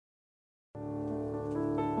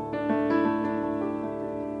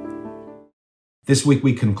This week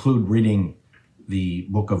we conclude reading the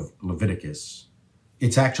book of Leviticus.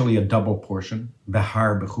 It's actually a double portion,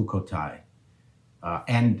 Behar Bechukotai.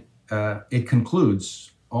 And it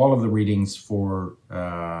concludes all of the readings for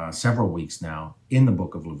several weeks now in the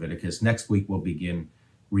book of Leviticus. Next week we'll begin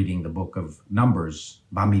reading the book of Numbers,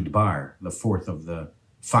 Bamidbar, the fourth of the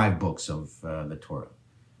 5 books of the Torah.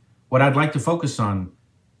 What I'd like to focus on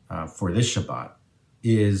for this Shabbat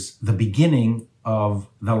is the beginning of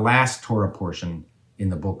the last Torah portion in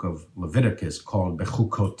the book of Leviticus called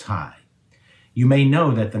Bechukotai. You may know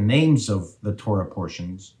that the names of the Torah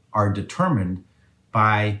portions are determined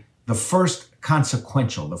by the first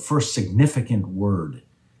consequential, the first significant word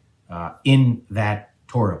in that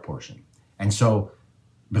Torah portion. And so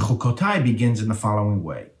Bechukotai begins in the following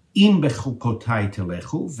way. Im bechukotai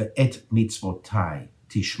telechu ve'et mitzvotai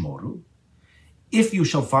tishmoru. If you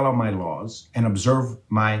shall follow my laws and observe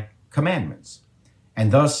my commandments.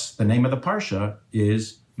 And thus the name of the parashah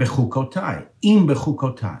is Bechukotai, Im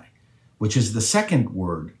Bechukotai, which is the second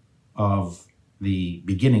word of the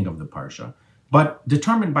beginning of the parashah, but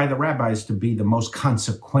determined by the rabbis to be the most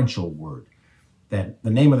consequential word. That the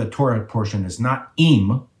name of the Torah portion is not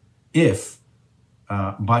Im, if,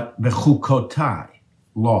 but Bechukotai,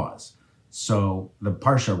 laws. So the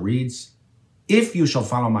parashah reads, if you shall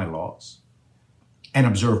follow my laws and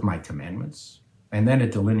observe my commandments, and then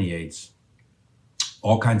it delineates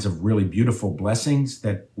all kinds of really beautiful blessings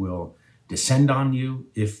that will descend on you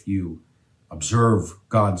if you observe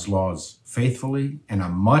God's laws faithfully, and a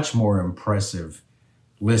much more impressive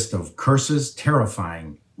list of curses,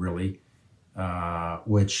 terrifying really,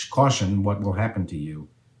 which caution what will happen to you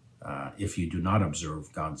if you do not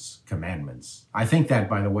observe God's commandments. I think that,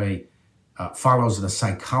 by the way, follows the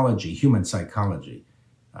psychology, human psychology.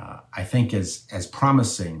 I think as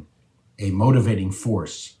promising a motivating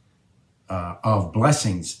force of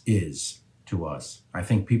blessings is to us. I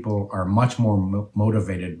think people are much more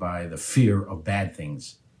motivated by the fear of bad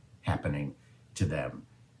things happening to them.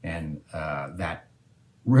 And that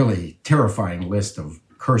really terrifying list of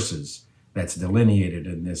curses that's delineated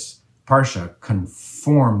in this parashah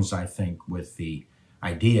conforms, I think, with the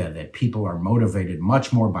idea that people are motivated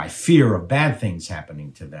much more by fear of bad things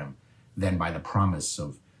happening to them than by the promise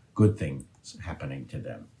of good things happening to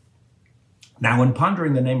them. Now, when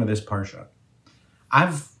pondering the name of this parashah,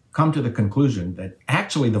 I've come to the conclusion that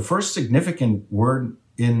actually the first significant word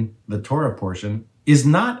in the Torah portion is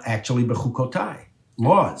not actually Bechukotai,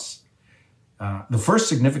 laws. The first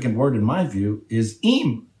significant word in my view is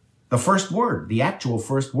Im, the first word, the actual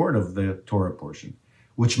first word of the Torah portion,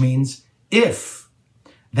 which means if.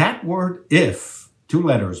 That word if, 2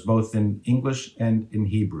 letters, both in English and in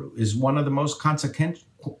Hebrew, is one of the most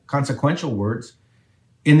consequential words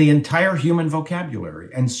in the entire human vocabulary,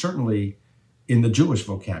 and certainly in the Jewish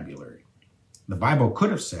vocabulary. The Bible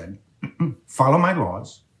could have said, follow my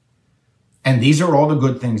laws, and these are all the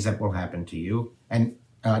good things that will happen to you, and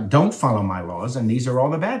don't follow my laws, and these are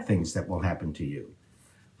all the bad things that will happen to you.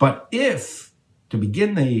 But if, to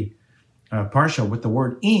begin the parashah with the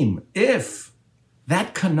word im, if,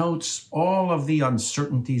 that connotes all of the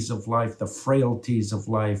uncertainties of life, the frailties of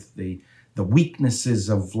life, the weaknesses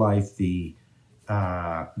of life, the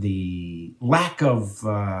lack of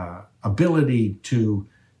ability to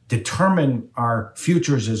determine our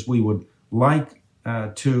futures as we would like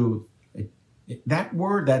to. That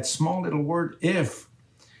word, that small little word, if,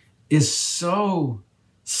 is so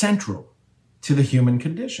central to the human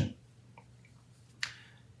condition.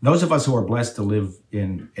 Those of us who are blessed to live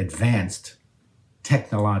in advanced,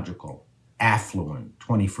 technological, affluent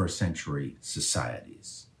 21st century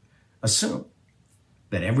societies assume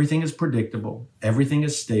that everything is predictable, everything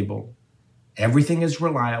is stable, everything is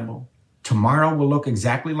reliable. Tomorrow will look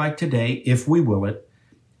exactly like today if we will it.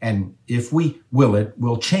 And if we will it,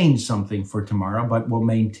 we'll change something for tomorrow, but we'll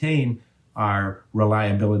maintain our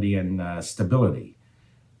reliability and stability.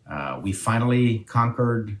 We finally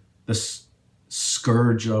conquered the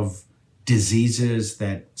scourge of diseases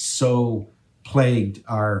that so plagued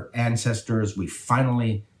our ancestors. We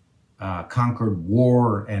finally conquered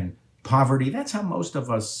war and poverty. That's how most of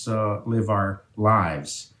us live our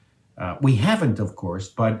lives. We haven't, of course,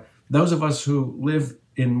 but those of us who live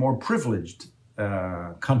in more privileged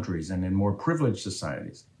countries and in more privileged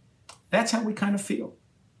societies, that's how we kind of feel.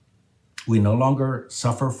 We no longer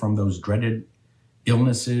suffer from those dreaded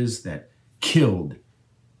illnesses that killed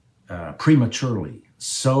prematurely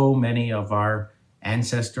so many of our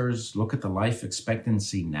ancestors. Look at the life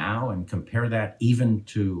expectancy now and compare that even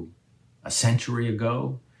to a century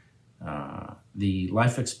ago. The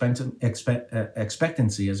life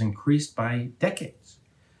expectancy has increased by decades.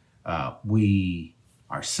 We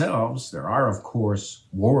ourselves. There are, of course,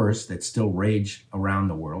 wars that still rage around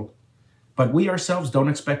the world, but we ourselves don't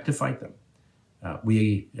expect to fight them.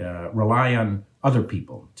 We rely on other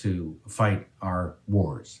people to fight our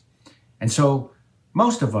wars. And so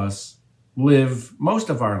most of us live most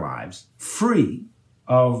of our lives free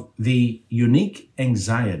of the unique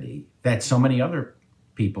anxiety that so many other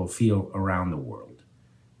people feel around the world.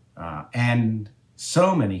 And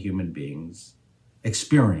so many human beings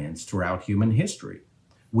experience throughout human history.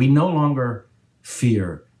 We no longer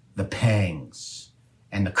fear the pangs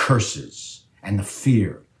and the curses and the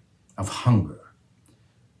fear of hunger.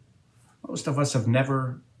 Most of us have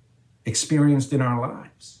never experienced in our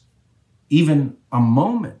lives even a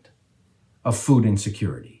moment of food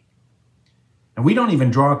insecurity. And we don't even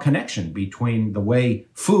draw a connection between the way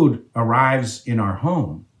food arrives in our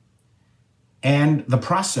home and the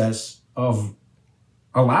process of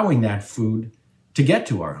allowing that food to get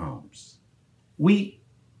to our homes. We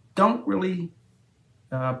don't really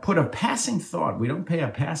put a passing thought, we don't pay a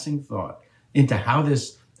passing thought into how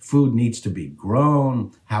this food needs to be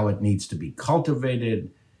grown, how it needs to be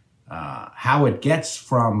cultivated, how it gets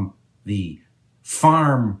from the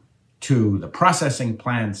farm to the processing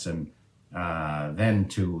plants and then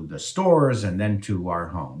to the stores and then to our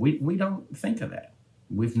home. We don't think of that.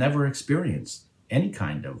 We've never experienced any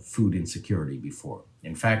kind of food insecurity before.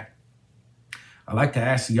 In fact, I like to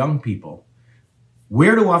ask young people,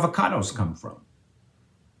 where do avocados come from?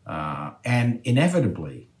 And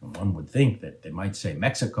inevitably, one would think that they might say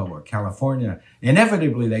Mexico or California.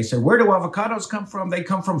 Inevitably, they say, where do avocados come from? They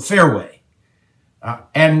come from Fairway.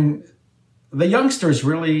 And the youngsters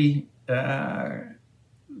really,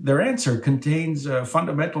 their answer contains a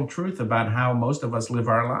fundamental truth about how most of us live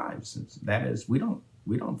our lives. That is, we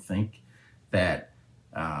don't think that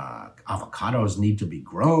avocados need to be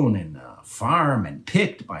grown in a farm and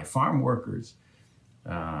picked by farm workers.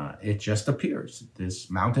 It just appears. This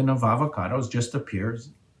mountain of avocados just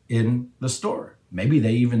appears in the store. Maybe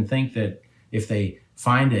they even think that if they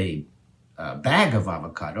find a bag of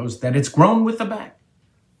avocados, that it's grown with the bag.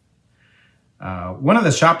 One of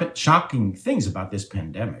the shocking things about this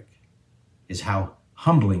pandemic is how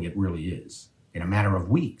humbling it really is. In a matter of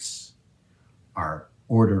weeks, our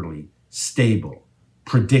orderly, stable,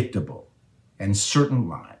 predictable, and certain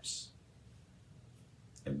lives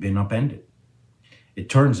have been upended. It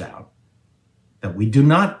turns out that we do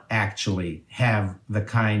not actually have the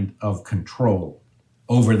kind of control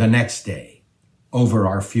over the next day, over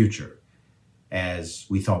our future, as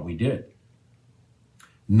we thought we did.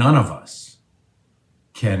 None of us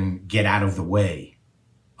can get out of the way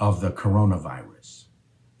of the coronavirus.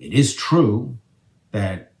 It is true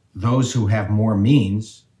that those who have more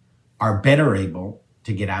means are better able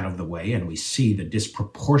to get out of the way, and we see the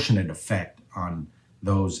disproportionate effect on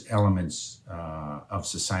those elements of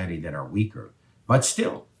society that are weaker. But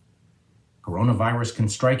still, coronavirus can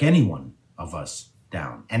strike any one of us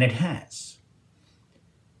down, and it has.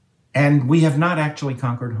 And we have not actually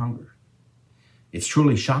conquered hunger. It's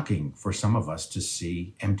truly shocking for some of us to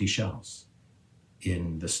see empty shelves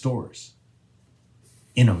in the stores.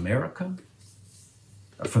 In America,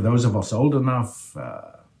 for those of us old enough,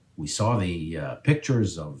 we saw the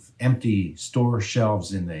pictures of empty store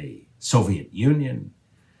shelves in the Soviet Union,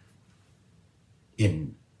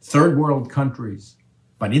 in third world countries.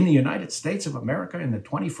 But in the United States of America in the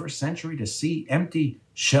 21st century, to see empty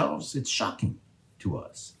shelves, it's shocking to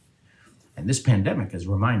us. And this pandemic has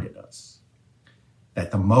reminded us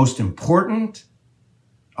that among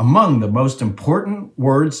the most important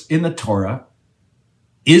words in the Torah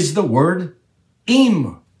is the word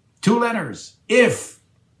im, 2 letters, if.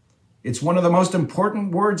 It's one of the most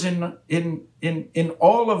important words in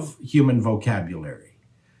all of human vocabulary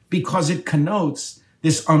because it connotes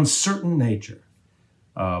this uncertain nature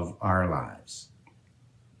of our lives.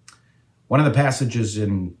 One of the passages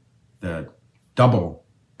in the double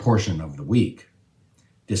portion of the week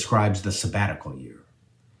describes the sabbatical year.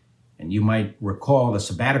 And you might recall the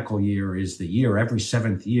sabbatical year is the year, every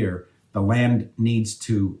 7th year, the land needs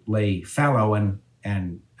to lay fallow and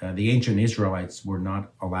the ancient Israelites were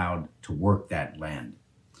not allowed to work that land.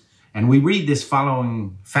 And we read this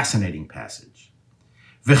following fascinating passage.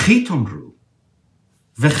 V'chi tomru,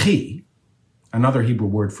 v'chi, another Hebrew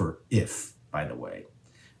word for if, by the way.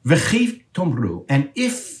 V'chi tomru, and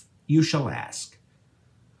if you shall ask,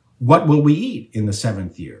 what will we eat in the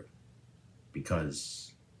 7th year?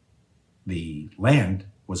 Because the land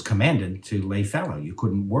was commanded to lay fallow. You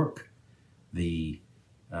couldn't work the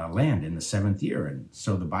land in the 7th year. And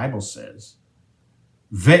so the Bible says,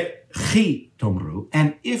 Ve'chi tomru,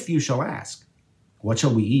 and if you shall ask, what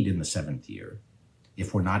shall we eat in the 7th year?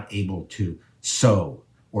 If we're not able to sow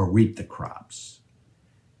or reap the crops.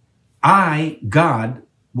 I, God,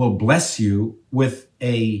 will bless you with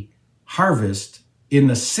a harvest in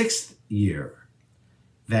the 6th year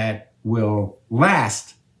that will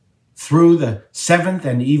last through the 7th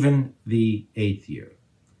and even the 8th year.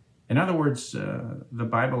 In other words, the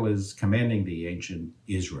Bible is commanding the ancient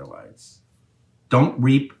Israelites, don't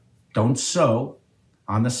reap, don't sow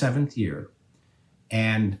on the 7th year,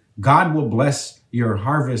 and God will bless your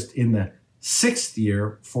harvest in the 6th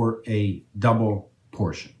year for a double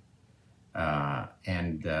portion.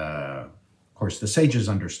 Of course, the sages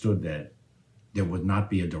understood that there would not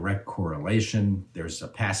be a direct correlation. There's a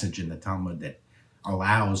passage in the Talmud that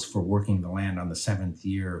allows for working the land on the 7th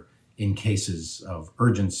year in cases of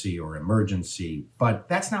urgency or emergency, but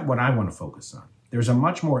that's not what I want to focus on. There's a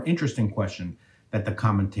much more interesting question that the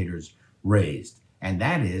commentators raised, and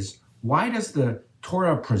that is, why does the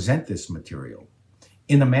Torah present this material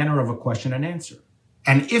in the manner of a question and answer?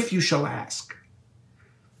 And if you shall ask,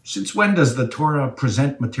 since when does the Torah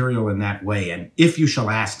present material in that way? And if you shall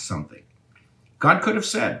ask something, God could have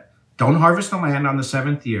said, don't harvest the land on the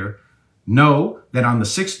 7th year. Know that on the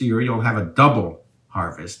 6th year, you'll have a double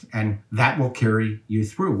harvest, and that will carry you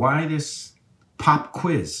through. Why this pop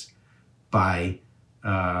quiz by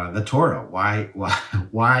the Torah?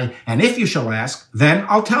 Why? And if you shall ask, then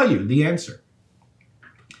I'll tell you the answer.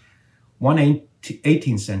 One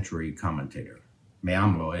 18th century commentator,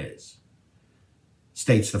 Rabbi Hirsch,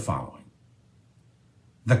 states the following: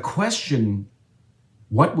 the question,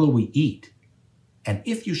 what will we eat? And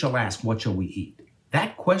if you shall ask, what shall we eat?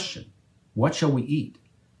 That question, what shall we eat,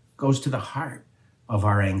 goes to the heart of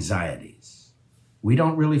our anxieties. We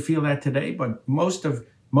don't really feel that today, but most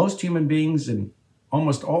human beings in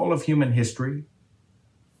almost all of human history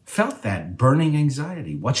felt that burning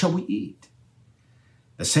anxiety. What shall we eat?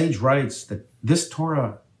 The sage writes that this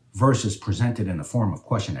Torah verse is presented in the form of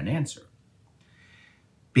question and answer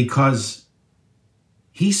because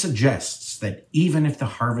he suggests that even if the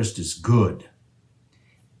harvest is good,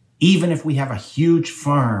 even if we have a huge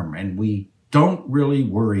farm and we don't really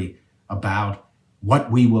worry about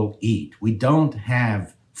what we will eat, we don't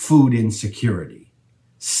have food insecurity,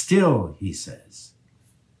 still, he says,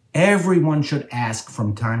 everyone should ask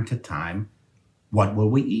from time to time, what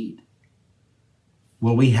will we eat?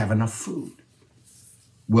 Will we have enough food?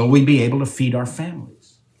 Will we be able to feed our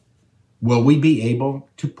families? Will we be able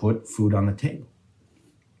to put food on the table?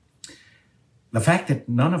 The fact that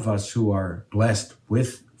none of us who are blessed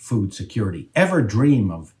with food security ever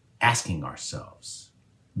dream of asking ourselves,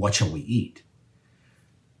 what shall we eat,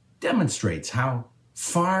 demonstrates how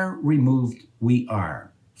far removed we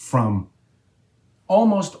are from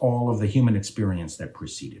almost all of the human experience that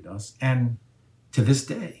preceded us and to this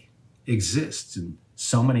day exists in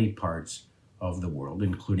so many parts of the world,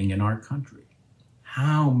 including in our country.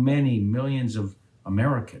 How many millions of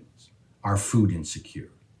Americans are food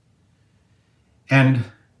insecure? And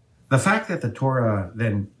the fact that the Torah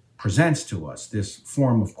then presents to us this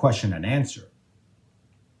form of question and answer,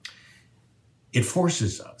 it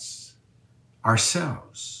forces us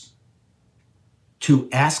ourselves to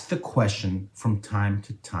ask the question from time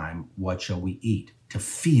to time, what shall we eat? To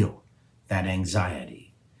feel that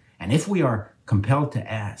anxiety. And if we are compelled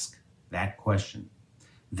to ask that question,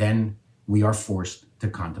 then we are forced to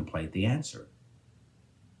contemplate the answer.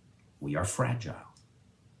 We are fragile.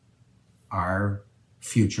 Our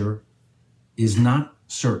future is not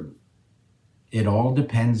certain. It all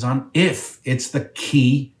depends on if. It's the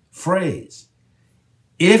key phrase.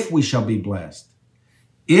 If we shall be blessed,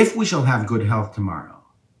 if we shall have good health tomorrow.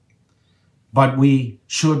 But we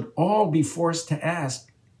should all be forced to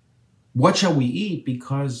ask, what shall we eat?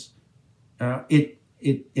 Because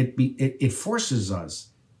it forces us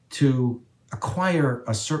to acquire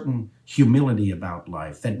a certain humility about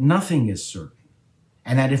life, that nothing is certain.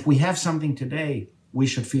 And that if we have something today, we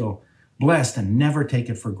should feel blessed and never take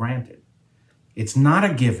it for granted. It's not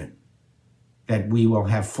a given that we will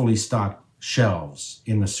have fully stocked shelves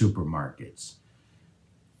in the supermarkets.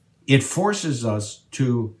 It forces us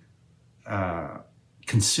to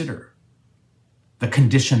consider the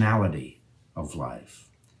conditionality of life.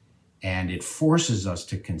 And it forces us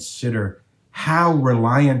to consider how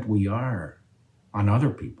reliant we are on other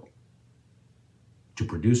people to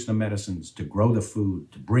produce the medicines, to grow the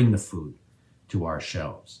food, to bring the food to our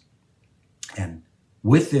shelves. And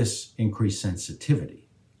with this increased sensitivity,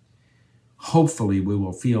 hopefully we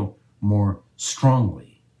will feel more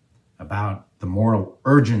strongly about the moral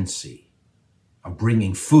urgency of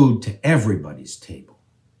bringing food to everybody's table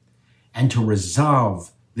and to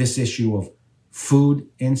resolve this issue of food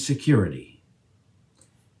insecurity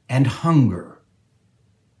and hunger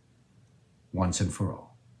once and for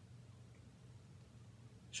all.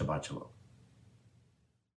 Shabbat Shalom.